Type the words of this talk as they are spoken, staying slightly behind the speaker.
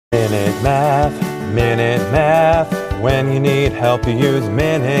Minute math. When you need help, you use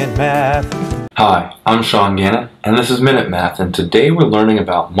minute math. Hi, I'm Sean Gannon, and this is Minute Math, and today we're learning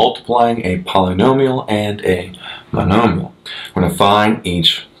about multiplying a polynomial and a monomial. We're going to find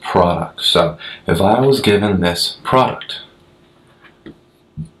each product. So, if I was given this product,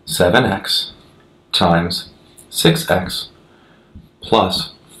 7x times 6x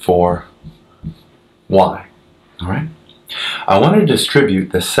plus 4y, alright? I want to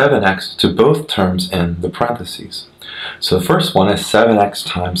distribute the 7x to both terms in the parentheses. So the first one is 7x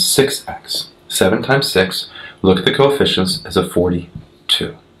times 6x. 7 times 6, look at the coefficients, is a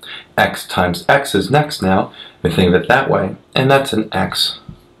 42. X times x is next now, we think of it that way, and that's an x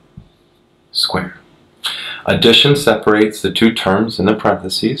squared. Addition separates the two terms in the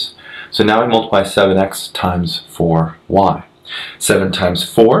parentheses, so now we multiply 7x times 4y. 7 times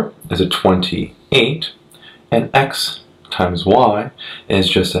 4 is a 28, and x times y is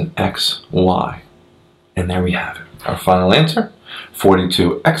just an xy. And there we have it. Our final answer,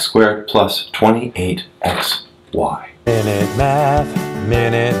 42x squared plus 28xy.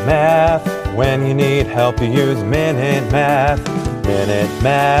 Minute math. When you need help, you use minute math. Minute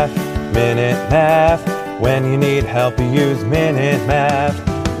math. When you need help, you use minute math.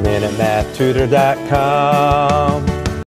 MinuteMathTutor.com.